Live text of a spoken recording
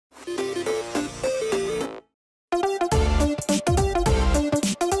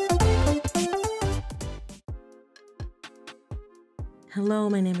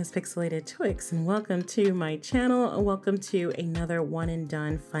Hello, my name is ThePixelatedTwix and welcome to my channel and welcome to another one and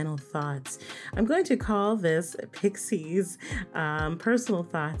done final thoughts. I'm going to call this Pixie's personal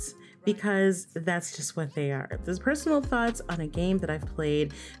thoughts because that's just what they are. There's personal thoughts on a game that I've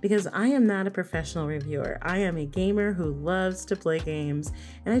played because I am not a professional reviewer. I am a gamer who loves to play games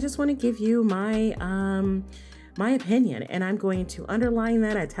and I just want to give you my opinion, and I'm going to underline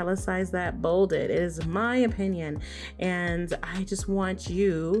that, italicize that, bold it. It is my opinion, and I just want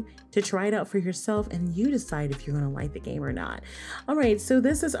you to try it out for yourself and you decide if you're going to like the game or not. All right, so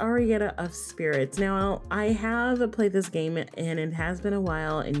this is Arietta of Spirits. Now, I have played this game and it has been a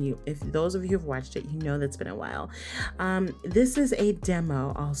while, and if those of you who've watched it, you know that's been a while. This is a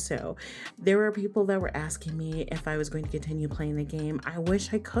demo also. There were people that were asking me if I was going to continue playing the game. I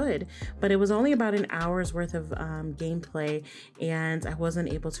wish I could, but it was only about an hour's worth of gameplay and I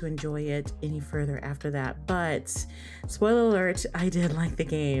wasn't able to enjoy it any further after that. But spoiler alert, I did like the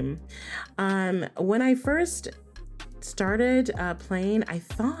game. When I first started playing, I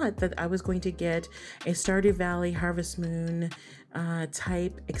thought that I was going to get a Stardew Valley Harvest Moon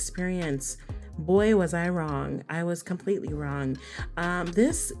type experience. Boy, was I wrong. I was completely wrong.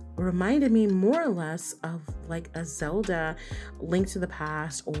 This reminded me more or less of like a Zelda Link to the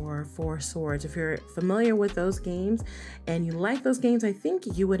Past or Four Swords. If you're familiar with those games and you like those games, I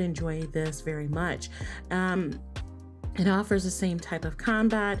think you would enjoy this very much. It offers the same type of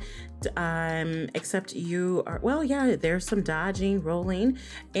combat, except you are, well, yeah, there's some dodging, rolling,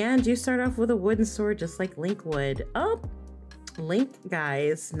 and you start off with a wooden sword just like Link would. Oh, Link,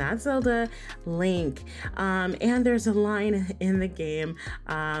 guys, not Zelda, Link. And there's a line in the game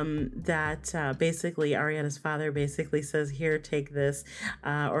that basically Arietta's father basically says, here, take this,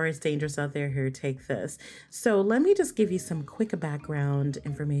 or it's dangerous out there, here, take this. So let me just give you some quick background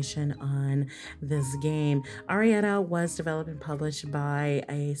information on this game. Arietta was developed and published by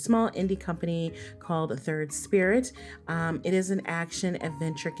a small indie company called Third Spirit. It is an action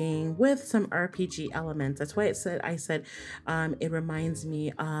adventure game with some RPG elements. That's why I said it reminds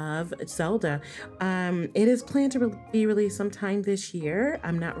me of Zelda. It is planned to be released sometime this year.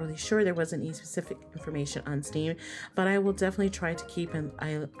 I'm not really sure. There wasn't any specific information on Steam, but I will definitely try to keep an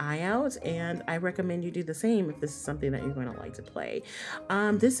eye out, and I recommend you do the same if this is something that you're going to like to play.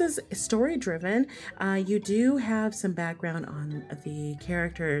 This is story driven. You do have some background on the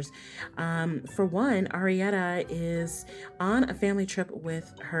characters. For one, Arietta is on a family trip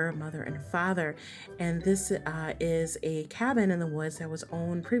with her mother and father, and this is a cabin in the woods that was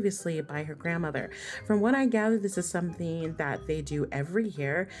owned previously by her grandmother. From what I gather, this is something that they do every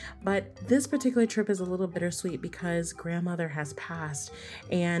year, but this particular trip is a little bittersweet because grandmother has passed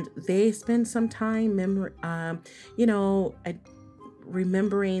and they spend some time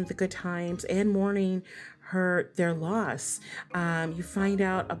remembering the good times and mourning their loss. You find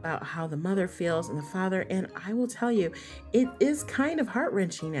out about how the mother feels and the father, and I will tell you, it is kind of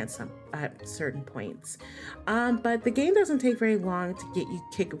heart-wrenching at certain points. But the game doesn't take very long to get you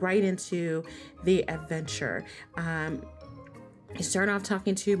kicked right into the adventure. You start off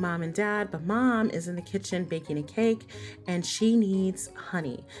talking to mom and dad, but mom is in the kitchen baking a cake and she needs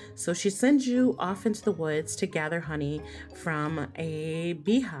honey. So she sends you off into the woods to gather honey from a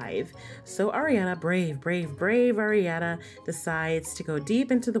beehive. So Arietta, brave Arietta, decides to go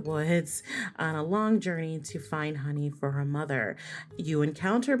deep into the woods on a long journey to find honey for her mother. You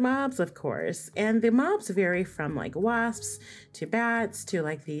encounter mobs, of course, and the mobs vary from like wasps to bats to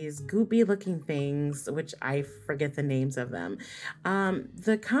like these goopy looking things, which I forget the names of them.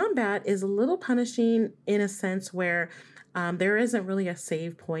 The combat is a little punishing in a sense where there isn't really a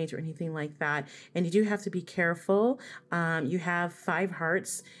save point or anything like that, and you do have to be careful. You have 5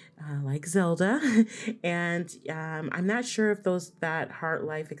 hearts like Zelda, and I'm not sure if that heart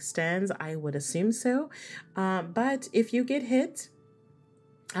life extends. I would assume so, but if you get hit,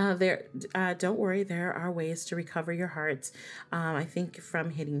 don't worry, there are ways to recover your hearts. I think from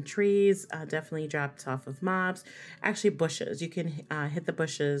hitting trees, definitely dropped off of mobs, actually bushes. You can hit the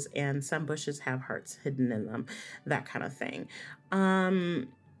bushes, and some bushes have hearts hidden in them, that kind of thing.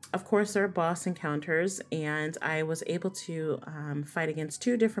 Of course, there are boss encounters, and I was able to fight against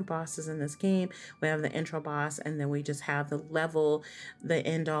 2 different bosses in this game. We have the intro boss, and then we just have the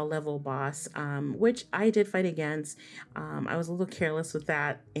end-all level boss, which I did fight against. I was a little careless with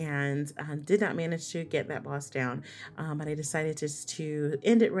that and did not manage to get that boss down, but I decided just to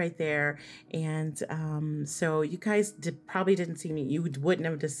end it right there. And so you guys probably didn't see me. You wouldn't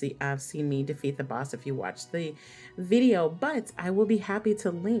have seen me defeat the boss if you watched the video, but I will be happy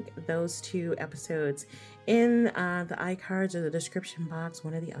to link those 2 episodes in the iCards or the description box,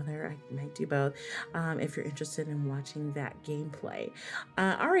 one or the other. I might do both if you're interested in watching that gameplay.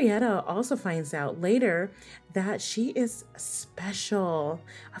 Arietta also finds out later that she is special.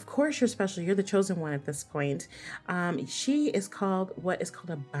 Of course you're special. You're the chosen one at this point. She is called what is called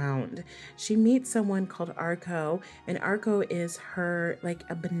a bound. She meets someone called Arco, and Arco is her like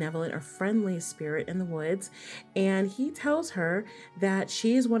a benevolent or friendly spirit in the woods, and he tells her that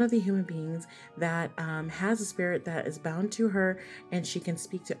she is one of the human beings that has a spirit that is bound to her, and she can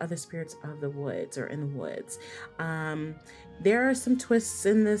speak to other spirits of the woods or in the woods. There are some twists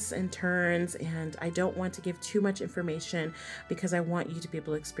in this and turns, and I don't want to give too much information because I want you to be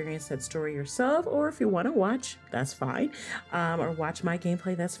able to experience that story yourself, or if you want to watch, that's fine, or watch my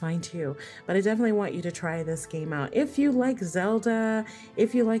gameplay, that's fine too. But I definitely want you to try this game out. If you like Zelda,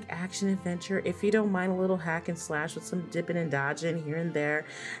 if you like action adventure, if you don't mind a little hack and slash with some dipping and dodging here and there,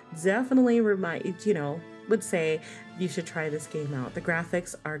 definitely would say you should try this game out. The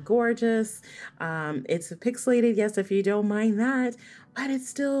graphics are gorgeous. It's pixelated, yes, if you don't mind that, but it's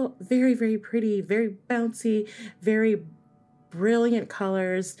still very, very pretty, very bouncy, very brilliant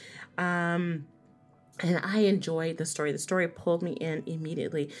colors. And I enjoyed the story. The story pulled me in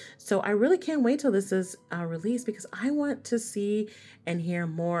immediately. So I really can't wait till this is released because I want to see and hear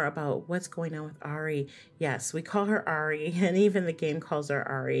more about what's going on with Ari. Yes, we call her Ari, and even the game calls her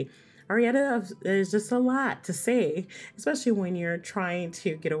Ari. Arietta is just a lot to say, especially when you're trying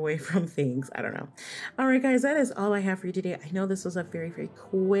to get away from things. I don't know. All right, guys, that is all I have for you today. I know this was a very, very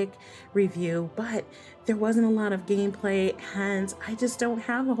quick review, but there wasn't a lot of gameplay, and I just don't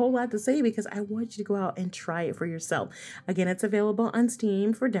have a whole lot to say because I want you to go out and try it for yourself. Again, it's available on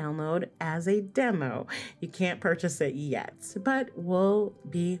Steam for download as a demo. You can't purchase it yet, but we'll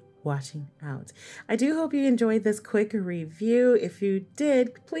be watching out. I do hope you enjoyed this quick review. If you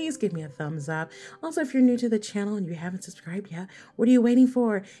did, please give me a thumbs up. Also, if you're new to the channel and you haven't subscribed yet, what are you waiting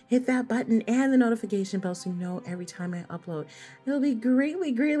for? Hit that button and the notification bell so you know every time I upload. It'll be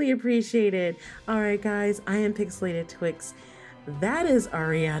greatly, greatly appreciated. All right, guys, I am ThePixelatedTwix. That is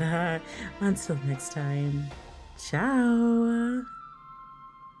Arietta. Until next time, ciao.